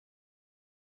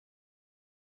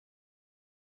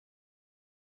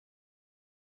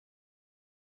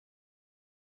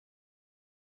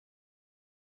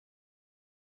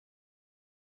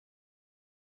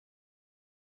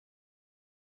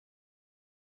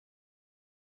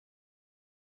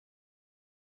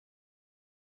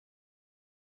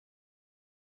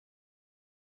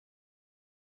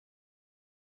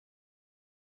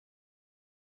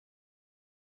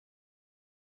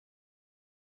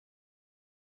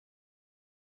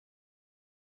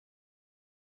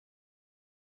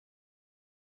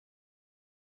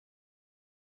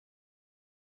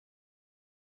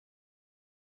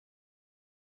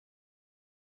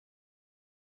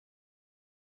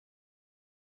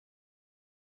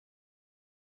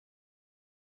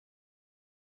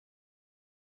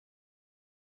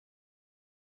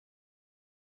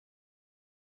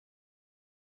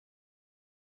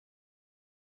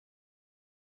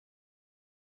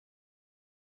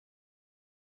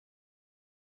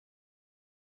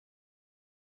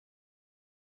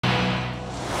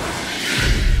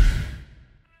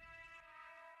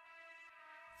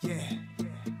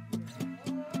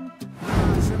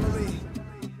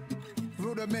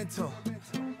fundamental.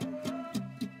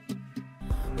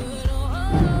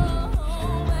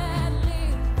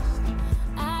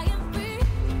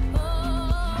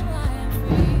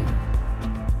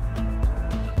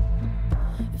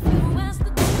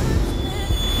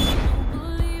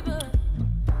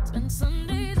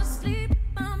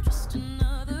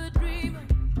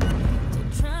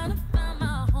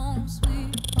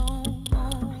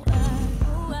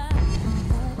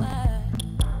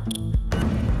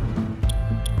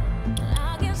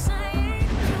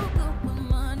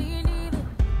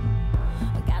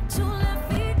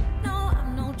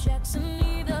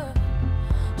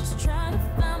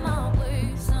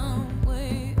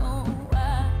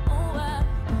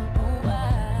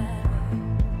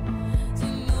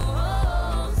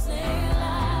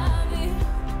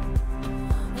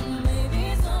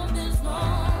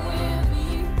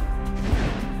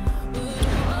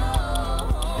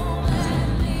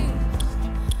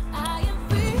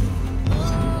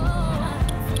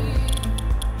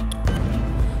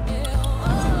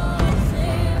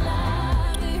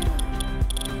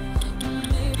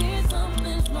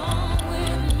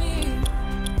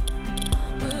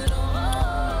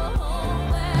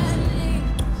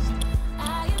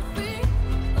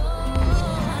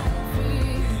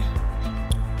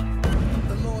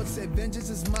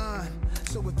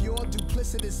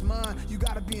 Duplicitous mind, you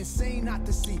gotta be insane not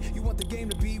to see. You want the game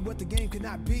to be what the game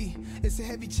cannot be. It's a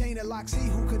heavy chain that locks he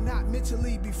who cannot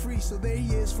mentally be free. So there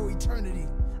he is for eternity.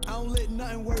 I don't let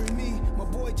nothing worry me. My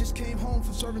boy just came home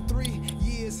from serving 3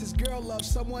 years. His girl loves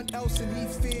someone else and he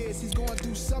fears he's gonna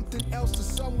do something else to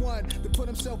someone to put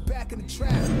himself back in the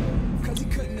trap. Cause he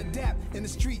couldn't adapt in the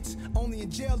streets. Only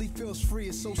in jail he feels free.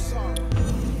 It's so sorry.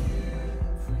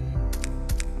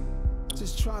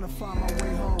 Just trying to find my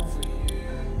way home.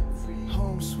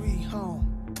 Home sweet home.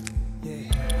 Yeah.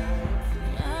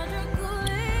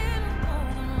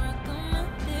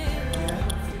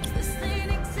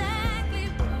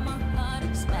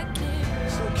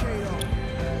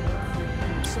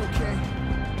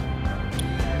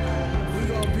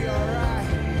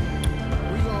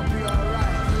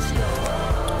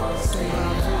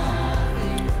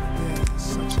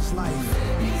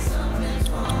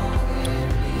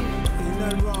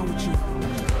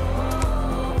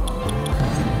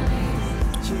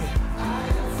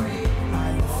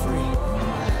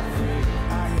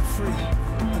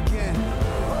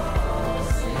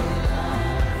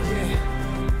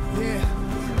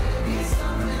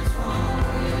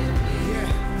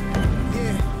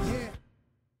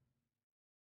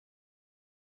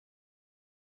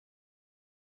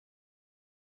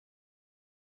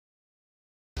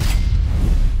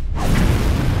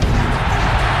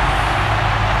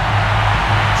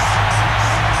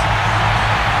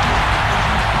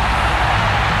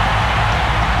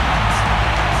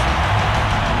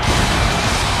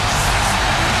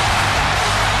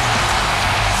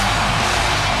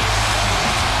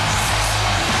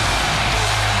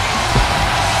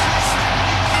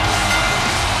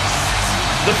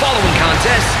 The following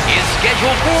contest is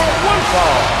scheduled for one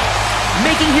fall.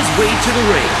 Making his way to the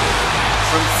ring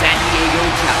from San Diego,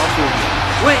 California,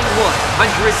 weighing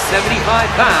 175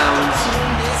 pounds,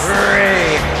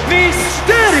 Rey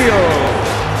Mysterio.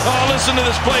 Oh, listen to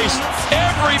this place.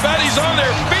 Everybody's on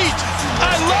their feet.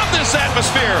 I love this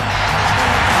atmosphere.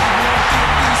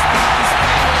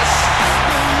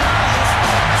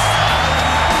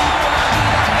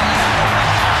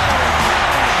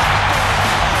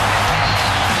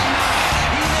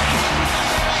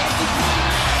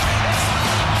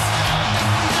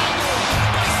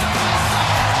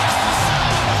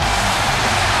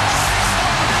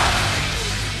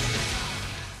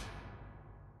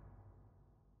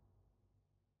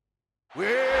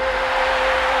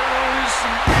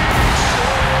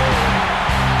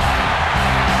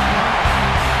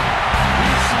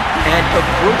 And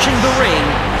approaching the ring,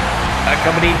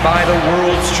 accompanied by the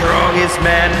world's strongest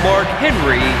man, Mark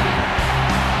Henry,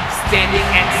 standing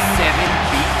at 7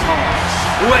 feet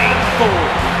tall, weighing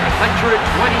 425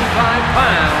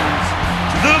 pounds,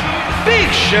 The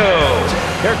Big Show.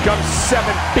 Here comes 7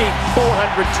 feet,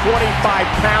 425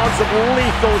 pounds of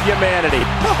lethal humanity.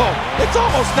 Oh, it's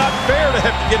almost not fair to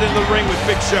have to get in the ring with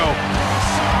Big Show.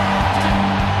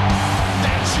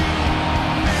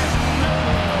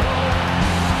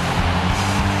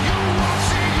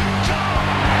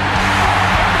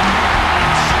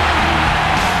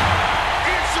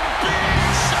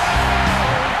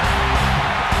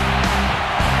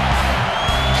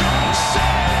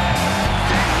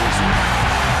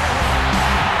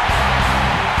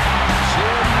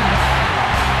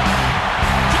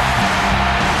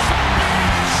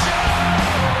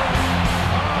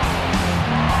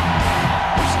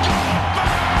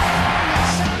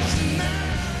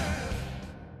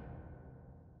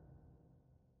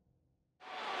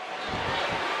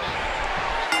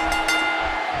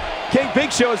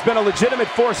 Big Show has been a legitimate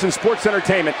force in sports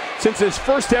entertainment since his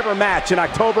first ever match in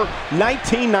October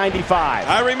 1995.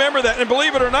 I remember that, and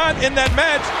believe it or not, in that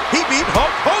match, he beat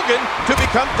Hulk Hogan to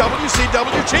become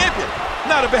WCW champion.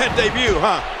 Not a bad debut,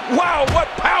 huh? Wow,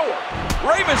 what power!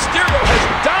 Rey Mysterio has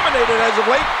dominated as of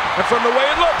late, and from the way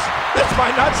it looks, this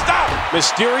might not stop.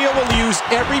 Mysterio will use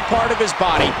every part of his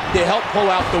body to help pull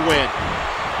out the win.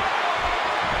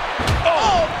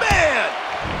 Oh, man!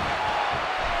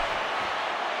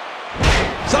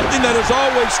 Something that has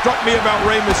always struck me about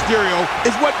Rey Mysterio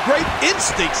is what great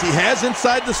instincts he has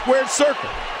inside the squared circle.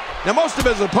 Now, most of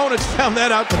his opponents found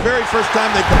that out the very first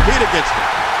time they compete against him.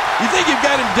 You think you've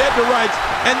got him dead to rights,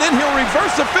 and then he'll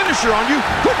reverse the finisher on you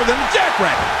quicker than a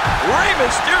jackrabbit. Rey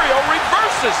Mysterio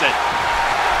reverses it.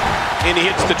 And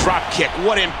he hits the drop kick.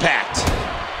 What impact.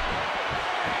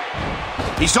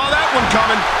 He saw that one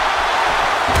coming.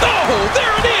 Oh,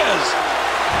 there it is.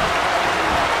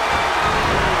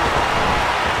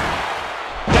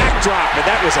 Backdrop, and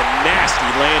that was a nasty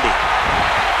landing.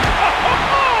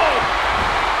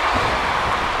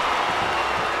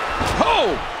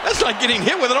 Oh, that's like getting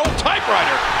hit with an old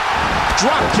typewriter.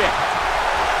 Drop kick.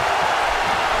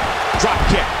 Drop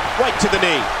kick, right to the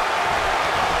knee.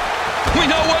 We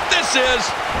know what this is.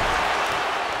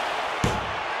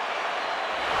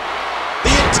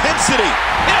 The intensity.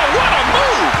 Yeah, what a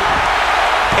move.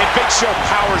 And Big Show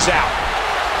powers out.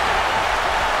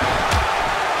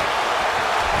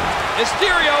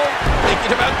 Mysterio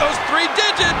thinking about those 3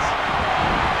 digits.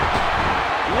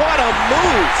 What a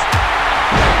move.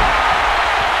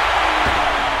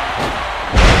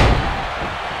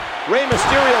 Rey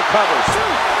Mysterio covers.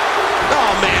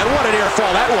 Oh, man, what an air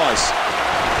fall that was.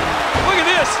 Look at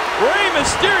this. Rey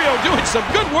Mysterio doing some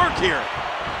good work here.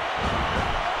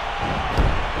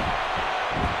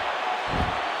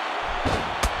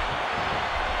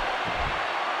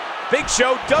 Big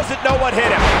Show doesn't know what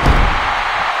hit him.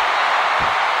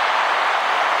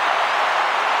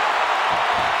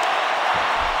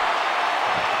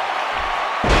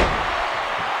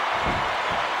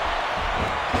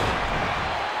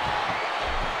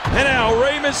 And now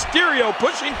Rey Mysterio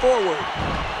pushing forward.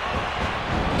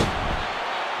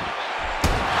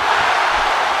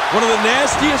 One of the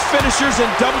nastiest finishers in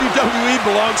WWE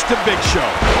belongs to Big Show.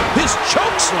 His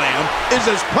choke slam is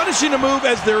as punishing a move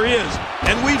as there is,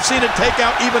 and we've seen it take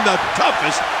out even the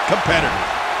toughest competitor.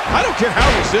 I don't care how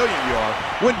resilient you are.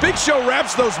 When Big Show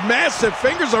wraps those massive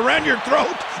fingers around your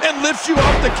throat and lifts you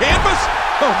off the canvas,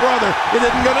 oh brother, it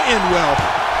isn't gonna end well.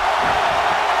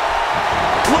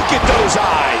 Look at those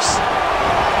eyes.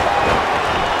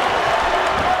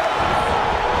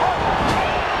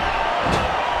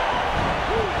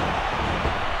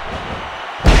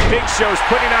 Big Show's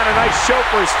putting on a nice show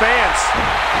for his fans.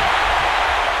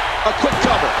 A quick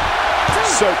cover.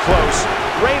 So close.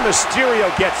 Rey Mysterio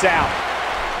gets out.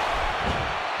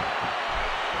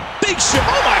 Big Show,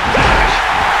 oh my gosh!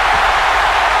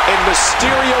 And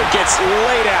Mysterio gets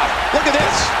laid out. Look at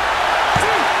this.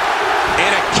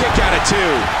 And a kick out of 2.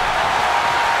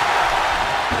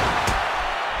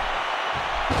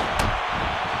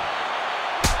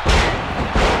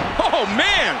 Oh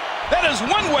man, that is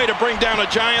one way to bring down a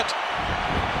giant.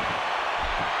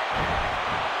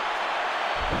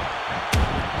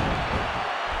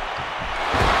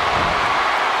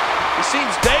 He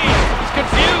seems dazed, he's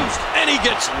confused, and he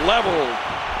gets leveled.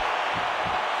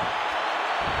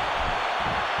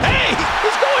 Hey,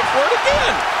 he's going for it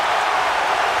again.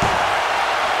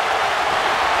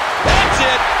 That's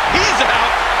it, he's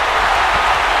out.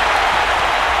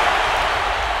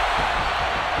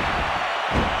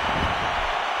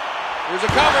 Here's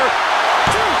a cover.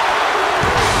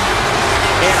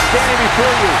 And standing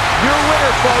before you, your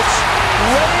winner, folks,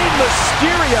 Rey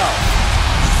Mysterio.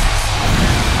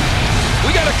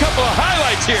 We got a couple of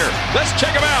highlights here. Let's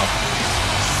check them out.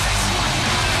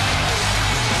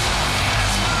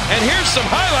 And here's some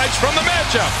highlights from the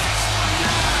matchup.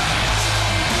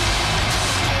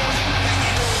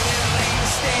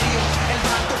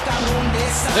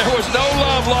 There was no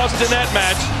love lost in that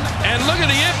match. And look at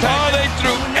the impact. Oh, they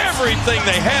threw everything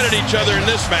they had at each other in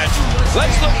this match.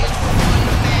 Let's look.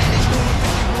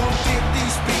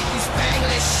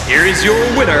 Here is your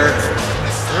winner,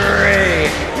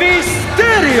 Rey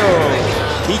Mysterio.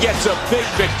 He gets a big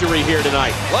victory here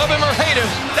tonight. Love him or hate him,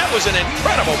 that was an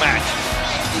incredible match.